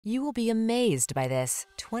You will be amazed by this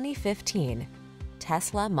 2015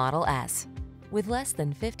 Tesla Model S. With less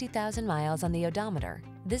than 50,000 miles on the odometer,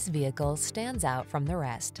 this vehicle stands out from the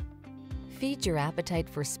rest. Feed your appetite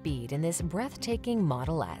for speed in this breathtaking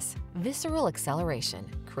Model S. Visceral acceleration,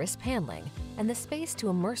 crisp handling, and the space to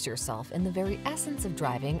immerse yourself in the very essence of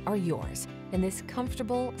driving are yours in this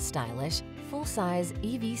comfortable, stylish, full-size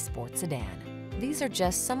EV sports sedan. These are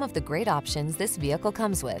just some of the great options this vehicle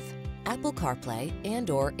comes with: Apple CarPlay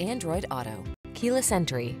and/or Android Auto, keyless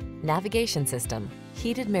entry, navigation system,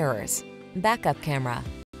 heated mirrors, backup camera,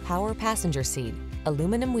 power passenger seat,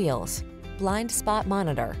 aluminum wheels, blind spot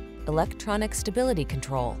monitor, electronic stability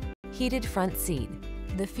control, heated front seat.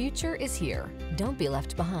 The future is here. Don't be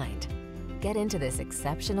left behind. Get into this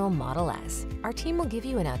exceptional Model S. Our team will give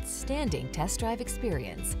you an outstanding test drive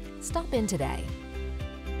experience. Stop in today.